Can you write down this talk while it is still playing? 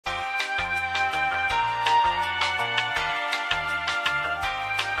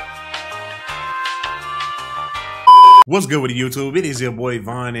What's good with YouTube? It is your boy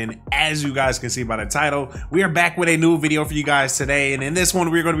Vaughn, and as you guys can see by the title, we are back with a new video for you guys today. And in this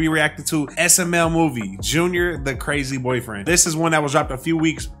one, we're going to be reacting to SML movie, Junior the Crazy Boyfriend. This is one that was dropped a few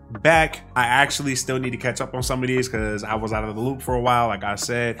weeks back. I actually still need to catch up on some of these because I was out of the loop for a while, like I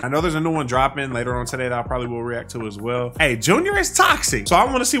said. I know there's a new one dropping later on today that I probably will react to as well. Hey, Junior is toxic, so I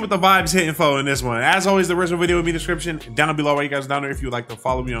want to see what the vibe's hitting for in this one. As always, the original video will be in the description down below while you guys down there. If you'd like to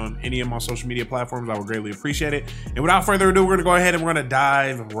follow me on any of my social media platforms, I would greatly appreciate it. And without further ado, we're gonna go ahead and we're gonna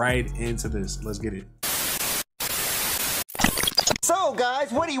dive right into this. Let's get it. So,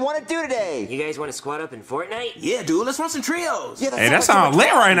 guys, what do you want to do today? You guys want to squat up in Fortnite? Yeah, dude, let's run some trios. Yeah, Hey, that sounds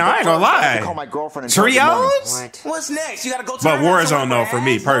lit right now. I ain't gonna lie. Call my girlfriend and Trios? What's next? You gotta go to But Warzone though, for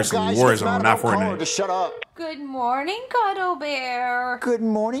me personally, guys, Warzone, not Fortnite. Just shut up. Good morning, Cuddle Bear. Good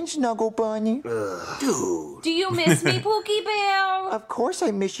morning, Snuggle Bunny. Dude. Do you miss me, Pookie Bear? Of course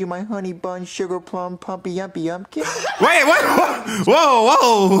I miss you, my honey bun, sugar plum, pumpy yumpy yumpkin. Wait,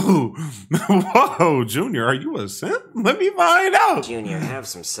 whoa, whoa, Junior, are you a simp? Let me find out. Junior, have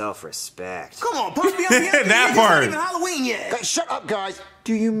some self-respect. Come on, push me up here. That It's part. not even Halloween yet. Guys, shut up, guys.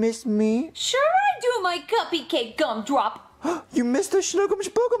 Do you miss me? Sure I do, my cupcake gumdrop. You missed the Schnuggums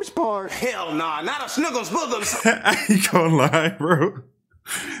Boogums part. Hell nah, not a Snuggles Boogums. I ain't gonna lie, bro.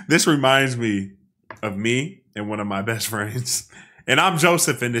 This reminds me of me and one of my best friends. And I'm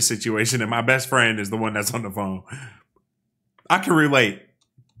Joseph in this situation, and my best friend is the one that's on the phone. I can relate.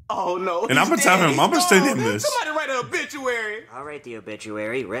 Oh no. And I'm gonna tell him, I'm gonna send him this. Somebody write an obituary. I'll write the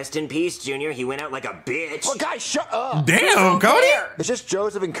obituary. Rest in peace, Junior. He went out like a bitch. Oh, guys, shut up. Damn, Cody. It's just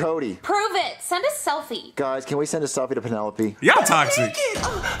Joseph and Cody. Prove it. Send a selfie. Guys, can we send a selfie to Penelope? Y'all toxic.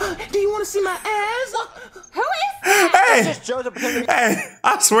 Do you want to see my ass? Who is that? It's Hey, just Joseph pretending. hey,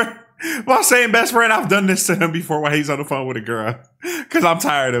 I swear, while saying best friend, I've done this to him before while he's on the phone with a girl. Because I'm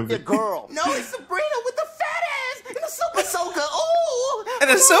tired of A it. girl. No, it's Sabrina with the fat ass and the super soaker. Ooh. And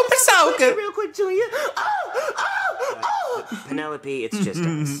a super soaker. Real quick, Junior. Penelope, it's just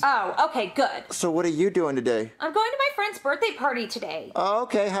us. Oh, okay, good. So what are you doing today? I'm going to my friend's birthday party today. Oh,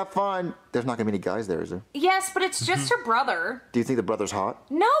 okay, have fun. There's not gonna be any guys there, is there? Yes, but it's just her brother. Do you think the brother's hot?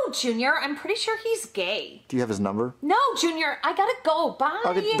 No, Junior, I'm pretty sure he's gay. Do you have his number? No, Junior, I gotta go. Bye.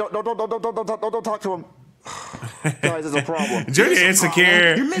 Okay, don't talk to him. Guys, there's a problem. Junior You're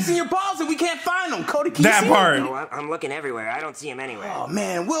insecure. missing your balls and we can't find them. Cody, can you That see part. them? No, I'm looking everywhere. I don't see him anywhere. Oh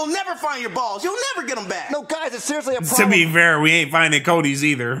man, we'll never find your balls. You'll never get them back. No, guys, it's seriously a To problem. be fair, we ain't finding Cody's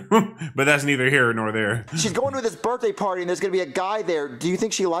either. But that's neither here nor there. She's going to this birthday party and there's gonna be a guy there. Do you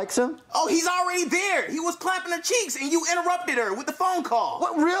think she likes him? Oh, he's already there. He was clapping her cheeks and you interrupted her with the phone call.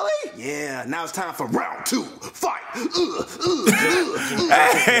 What, really? Yeah, now it's time for round 2. Fight. Penelope's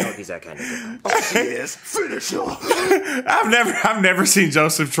that kind of girl. Oh, she is. Finish her. I've never seen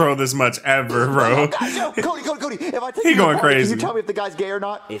Joseph troll this much ever, bro. Guys, yo, Cody, if I take He you to the going party, crazy. Can you tell me if the guy's gay or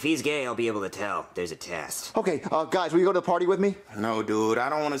not? If he's gay, I'll be able to tell. There's a test. Okay, guys, will you go to the party with me? No, dude, I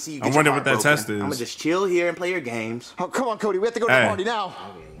don't want to see you I get wonder your what heart that test broken. is. I'm gonna just chill here and play your games. Oh, come on, Cody, we have to go to Hey. the party now.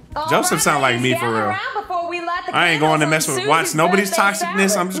 Joseph sound like me for real. I ain't going to mess with watch nobody's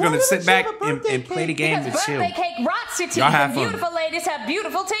toxicness. I'm just gonna sit back and play the game and chill. Birthday cake rots your teeth. Y'all have and fun. Beautiful ladies have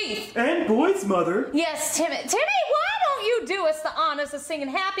beautiful teeth. And boys, mother. Yes, Timmy, why don't you do us the honors of singing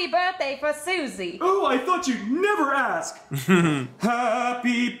happy birthday for Susie? Oh, I thought you'd never ask.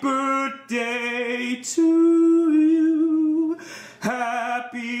 Happy birthday to you.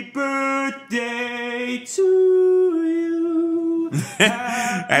 Happy birthday to you.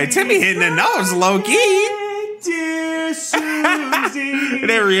 Hey, Timmy hitting the nose low key. Dear Susie.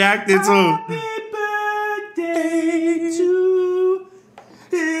 They reacted to. Happy birthday to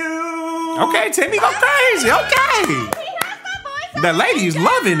you. Okay, Timmy go crazy. Okay. The ladies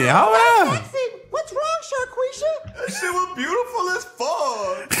loving it. Hold up. What's wrong, Sharquisha? That shit was beautiful as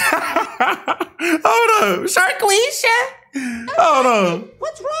fuck. Hold up. Sharquisha. Hold on.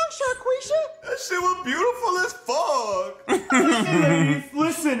 What's wrong, Sharquisha? That shit was beautiful as fuck. Ladies,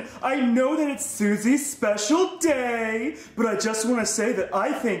 listen, I know that it's Susie's special day, but I just want to say that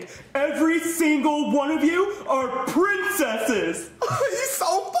I think every single one of you are princesses. He's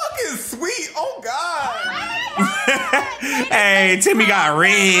so fucking sweet. Oh God. Hey, Timmy got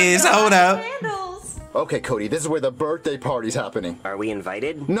Riz. Hold up. Candles. Okay, Cody, this is where the birthday party's happening. Are we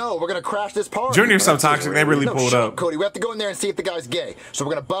invited? No, we're gonna crash this party. Junior's so toxic, they really No, pulled shut up. Cody, we have to go in there and see if the guy's gay. So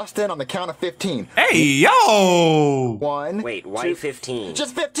we're gonna bust in on the count of 15. Hey, yo. 1. Wait, why 15?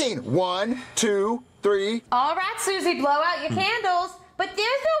 Just 15. 1, 2, 3. All right, Susie, blow out your candles. But there's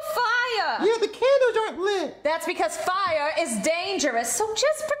no fire. Yeah, the candles aren't lit. That's because fire is dangerous. So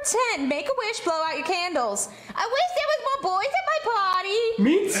just pretend. Make a wish, blow out your candles. I wish there was more boys at my party.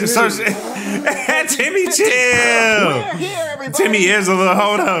 Me too. So, Timmy, chill. We're here, everybody. Timmy is a little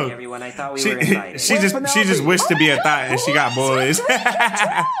hold up. Everyone, I thought we were invited. She just wished to be a thought and she got boys.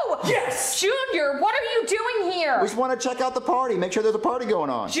 Yes. Junior, what are you doing here? We just want to check out the party. Make sure there's a party going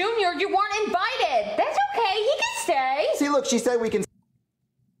on. Junior, you weren't invited. That's okay. He can stay. See, look, she said we can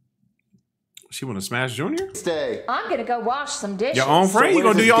She want to smash Junior? stay. I'm gonna go wash some dishes. Your own friend? So You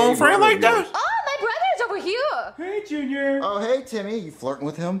gonna do where's your this own gay friend brother like of that? yours? Oh, my brother's over here. Hey, Junior. Oh, hey, Timmy. You flirting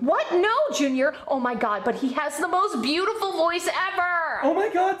with him? What? No, Junior. Oh my God, but he has the most beautiful voice ever. Oh my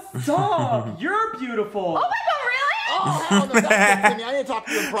God, stop. You're beautiful. Oh my God, really? Oh, hell no. That's it, Timmy. I need to talk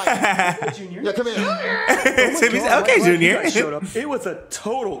to you in private. Hey, Junior. Yeah, come here. Timmy's God, okay, when you Junior. guys showed up, it was a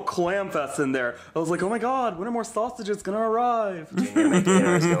total clam fest in there. I was like, oh my God, when are more sausages gonna arrive? Junior, my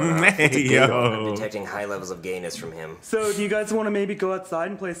dinner is going off. Hey, I'm yo. detecting high levels of gayness from him. So, do you guys want to maybe go outside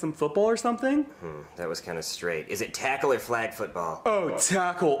and play some football or something? That was kind of straight. Is it tackle or flag football? Oh,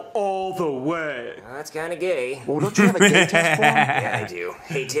 tackle all the way. Well, that's kind of gay. Well, don't you have a gay test form? Yeah, I do.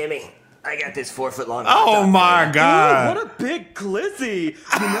 Hey, Timmy, I got this 4-foot-long. Oh my Ooh, God. what a big glizzy!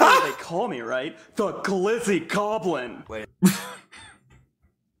 You know what they call me, right? The Glizzy Goblin. Wait.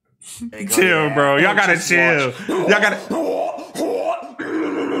 Chill, bro. Y'all gotta chill. Y'all gotta.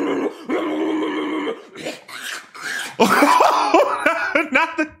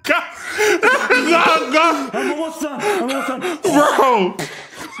 Not the God. No, God. I'm almost done. I'm almost done. Bro.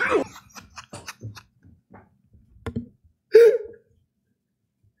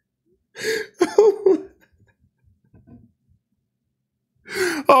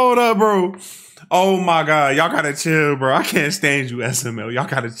 Hold up, bro. Oh my God. Y'all gotta chill, bro. I can't stand you, SML. Y'all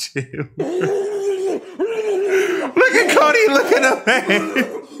gotta chill. Look at Cody looking up at him.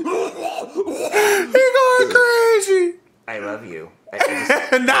 He going crazy. I love you.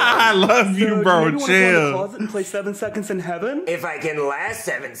 Nah, I love you, So, bro. do you maybe want to go in the Chill. closet and play 7 Seconds in Heaven? If I can last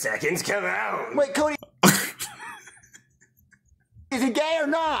 7 seconds, come out. Wait, Cody. Is he gay or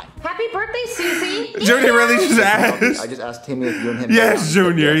not? Happy birthday, Susie. Junior really just I asked. just asked Timmy if you and him. Yes,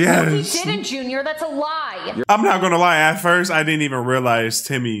 Junior, He yes. didn't, Junior. That's a lie. I'm not gonna lie. At first, I didn't even realize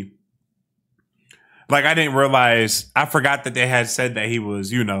Timmy. Like, I didn't realize. I forgot that they had said that he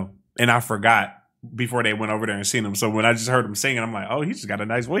was, you know, and I forgot before they went over there and seen him. So when I just heard him singing, I'm like, oh, he just got a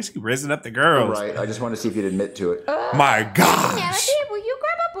nice voice. He risen up the girls. Right. I just wanted to see if you'd admit to it. My gosh. Melody, will you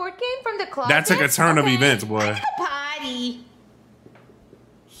grab a board game from the closet? That took a turn of events, boy. I'm at the party.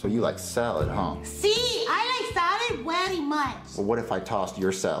 So you like salad, huh? See, I like salad very much. Well, what if I tossed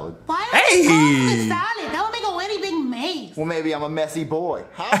your salad? Why don't Hey! you toss the salad? That would make a very big maze. Well, maybe I'm a messy boy.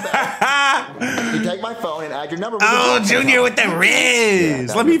 How about you take my phone and add your number? Oh, Junior with the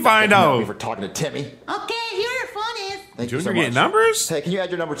Riz. Let me find out. For talking to Timmy. Okay, here your phone is. Thank you Junior so getting much. numbers? Hey, can you add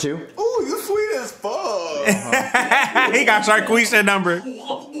your number too? Ooh, you sweet as fuck. He got Sharquisha number.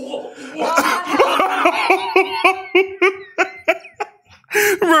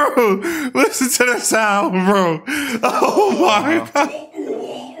 Bro, listen to the sound, bro. Oh my God.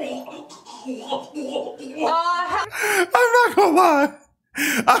 I'm not gonna lie.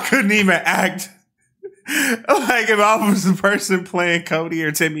 I couldn't even act like if I was the person playing Cody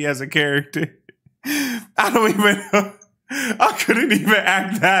or Timmy as a character. I don't even know. I couldn't even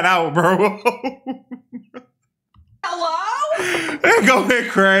act that out, bro. Hello? They're going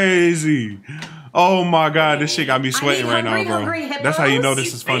crazy. Oh my God, this shit got me sweating right now, bro. hungry That's how you know hippos.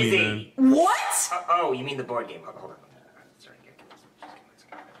 this is funny, Busy. man. What? Oh, you mean the board game? Hold on. Sorry,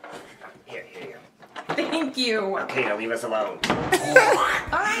 here you go. Thank you. Okay, now leave us alone. All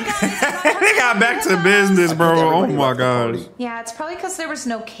right, guys. They got back to business, bro. Oh Everybody my left the God. party. Yeah, it's probably because there was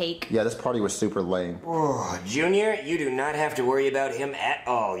no cake. Yeah, this party was super lame. Oh, Junior, you do not have to worry about him at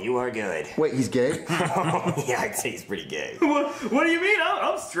all. You are good. Wait, he's gay? Yeah, I'd say he's pretty gay. What do you mean?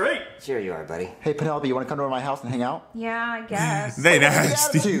 I'm straight. Sure you are, buddy. Hey, Penelope, you want to come to my house and hang out? Yeah, I guess. They What's the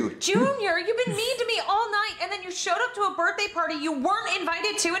nasty. attitude? Junior, you've been mean to me all night, and then you showed up to a birthday party you weren't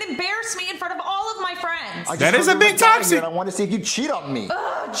invited to and embarrassed me in front of all of my friends. I just That heard is a you bit were dying toxic. here And I wanted to see if you'd cheat on me.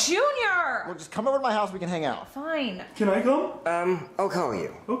 Junior! Well, just come over to my house. We can hang out. Fine. Can I come? I'll call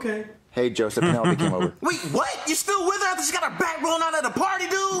you. Okay. Hey, Joseph, Penelope came over. Wait, what? You still with her after she got her back rolling out at the party,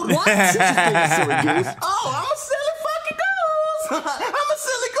 dude? What? Silly goose. Oh, I'm a silly fucking goose. I'm a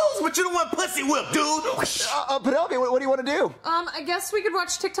silly goose, but you the one pussy whip, dude. Penelope, what do you want to do? I guess we could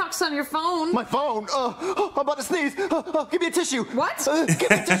watch TikToks on your phone. My phone. I'm about to sneeze. Give me a tissue. What? Give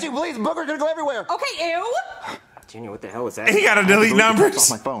me a tissue, please. Booger's gonna go everywhere. Okay, ew. Junior, what the hell was that? He gotta delete numbers. Off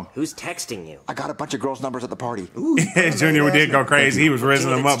my phone. Who's texting you? I got a bunch of girls' numbers at the party. Junior did go crazy. He was raising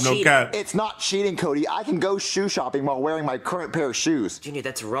them up, no cheating. cap. It's not cheating, Cody. I can go shoe shopping while wearing my current pair of shoes. Junior,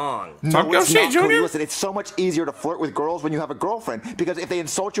 that's wrong. Talk your it's shit, not, Cody. Junior. Listen, it's so much easier to flirt with girls when you have a girlfriend, because if they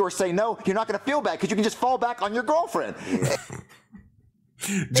insult you or say no, you're not going to feel bad because you can just fall back on your girlfriend.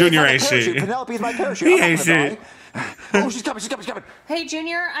 Junior It's ain't like a parachute. shit. Penelope's my parachute. He I'm not ain't gonna shit. die. Oh, she's coming, she's coming, she's coming. Hey,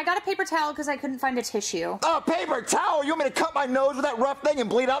 Junior, I got a paper towel because I couldn't find a tissue. A paper towel? You want me to cut my nose with that rough thing and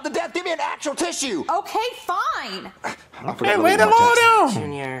bleed out to death? Give me an actual tissue. Okay, fine. Hey, lay the law down.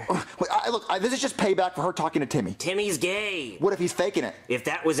 Junior. Wait, look, this is just payback for her talking to Timmy. Timmy's gay. What if he's faking it? If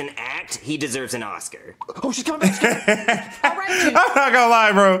that was an act, he deserves an Oscar. Oh, she's coming back. She's coming. All right, Junior. I'm not gonna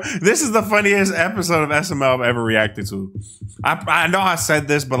lie, bro. This is the funniest episode of SML I've ever reacted to. I know I said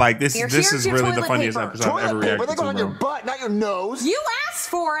this, but like this Here's is your really the toilet funniest paper. episode I've ever Toilet paper, reacted they go to, on your bro. butt, not your nose. You asked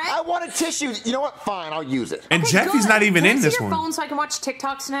for it. I want a tissue. You know what? Fine, I'll use it. And Okay, Jeffy's good. not even Can I in see this your one. phone so I can watch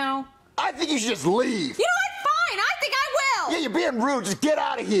TikToks now? I think you should just leave. You know what? Fine. I think I will. Yeah, you're being rude. Just get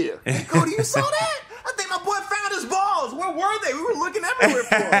out of here. Cody, you saw that? I think my boy found his balls. Where were they? We were looking everywhere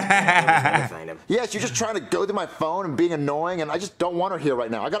for them. Let me find him. Yes, you're just trying to go through my phone and being annoying, and I just don't want her here right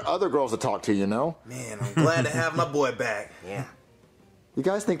now. I got other girls to talk to, you know? Man, I'm glad to have my boy back. Yeah. You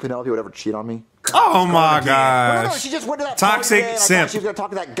guys think Penelope would ever cheat on me? Oh my No, gosh. she just went to that Toxic party today, and I simp. thought she was going to talk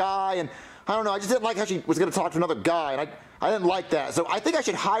to that guy, and I don't know, I just didn't like how she was going to talk to another guy, and I didn't like that. So I think I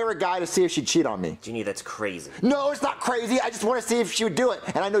should hire a guy to see if she'd cheat on me. Junior, that's crazy. No, it's not crazy. I just want to see if she would do it,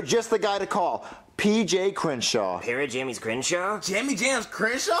 and I know just the guy to call. PJ Crenshaw. Para Jamie's Crenshaw? Jamie Jams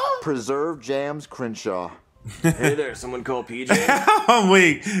Crenshaw? Preserve Jams Crenshaw. Hey there, someone call PJ? Oh,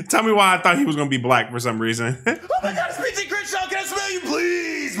 wait. Tell me why I thought he was gonna be black for some reason. Oh my God, it's PJ Crenshaw. Can I smell you,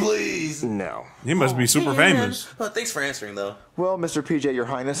 please, please? No. He must be super famous. Oh, thanks for answering, though. Well, Mr. PJ, Your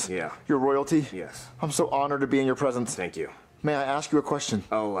Highness. Yeah. Your Royalty. Yes. I'm so honored to be in your presence. Thank you. May I ask you a question?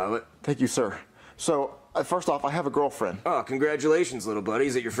 I'll allow it. Thank you, sir. So, first off, I have a girlfriend. Oh, congratulations, little buddy.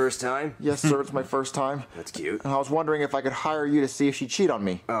 Is it your first time? Yes, sir, it's my first time. That's cute. And I was wondering if I could hire you to see if she'd cheat on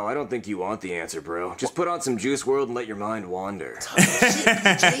me. Oh, I don't think you want the answer, bro. Just put on some Juice WRLD and let your mind wander. No,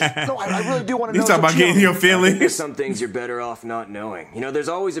 I really do want to You know. talking about if she'll cheat getting on your me. There's feelings? some things you're better off not knowing. You know, there's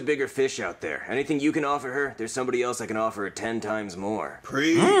always a bigger fish out there. Anything you can offer her, there's somebody else that can offer her 10 times more.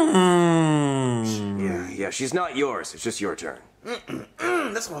 Yeah, she's not yours. It's just your turn.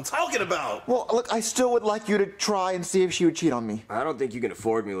 That's what I'm talking about. Well, look, I still would like you to try and see if she would cheat on me. I don't think you can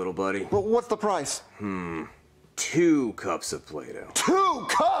afford me, little buddy. Well, what's the price? 2 cups of Play-Doh. 2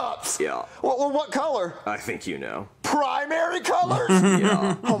 cups? Yeah. Well, what color? I think you know. Primary colors?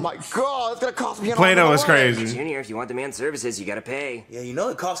 Yeah. Oh my God, it's gonna cost me an Play-Doh arm is and a leg. crazy. Junior, if you want the man's services, you gotta pay. Yeah, you know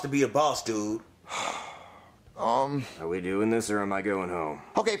it costs to be a boss, dude. Are we doing this or am I going home?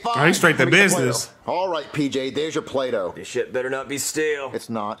 Okay, fine. Oh, he's straight to Let me get the business. Play-Doh. All right, PJ, there's your Play-Doh. This shit better not be stale. It's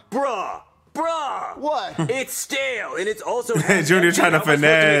not. Bruh! What? It's stale, and it's also Junior trying to How am I supposed to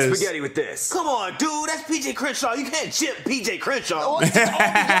make finesse. spaghetti with this. Come on, dude. That's PJ Crenshaw. You can't chip PJ Crenshaw. Oh, it's just all the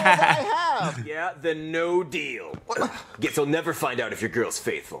yellow that I have. Yeah, then no deal. Guess I'll never find out if your girl's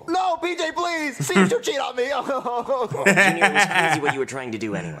faithful. No, PJ, please. See if she'll cheat on me. Junior, it was crazy what you were trying to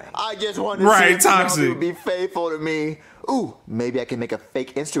do anyway. I just wanted to Right, see if Penelope toxic. would be faithful to me. Ooh, maybe I can make a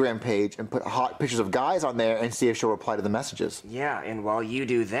fake Instagram page and put hot pictures of guys on there and see if she'll reply to the messages. Yeah, and while you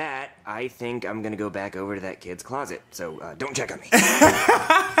do that, I think I'm gonna go back over to that kid's closet. So don't check on me.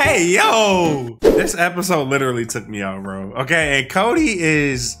 Hey, yo. This episode literally took me out, bro. Okay, and Cody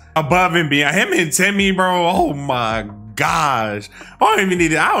is above and beyond. Him and Timmy, bro. Oh my gosh. I don't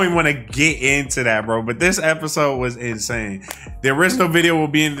even want to get into that, bro. But this episode was insane. The original video will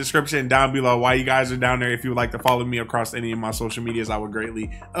be in the description down below. While you guys are down there, if you would like to follow me across any of my social medias, I would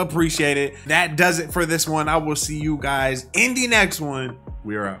greatly appreciate it. That does it for this one. I will see you guys in the next one.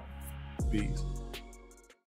 We're out. Peace.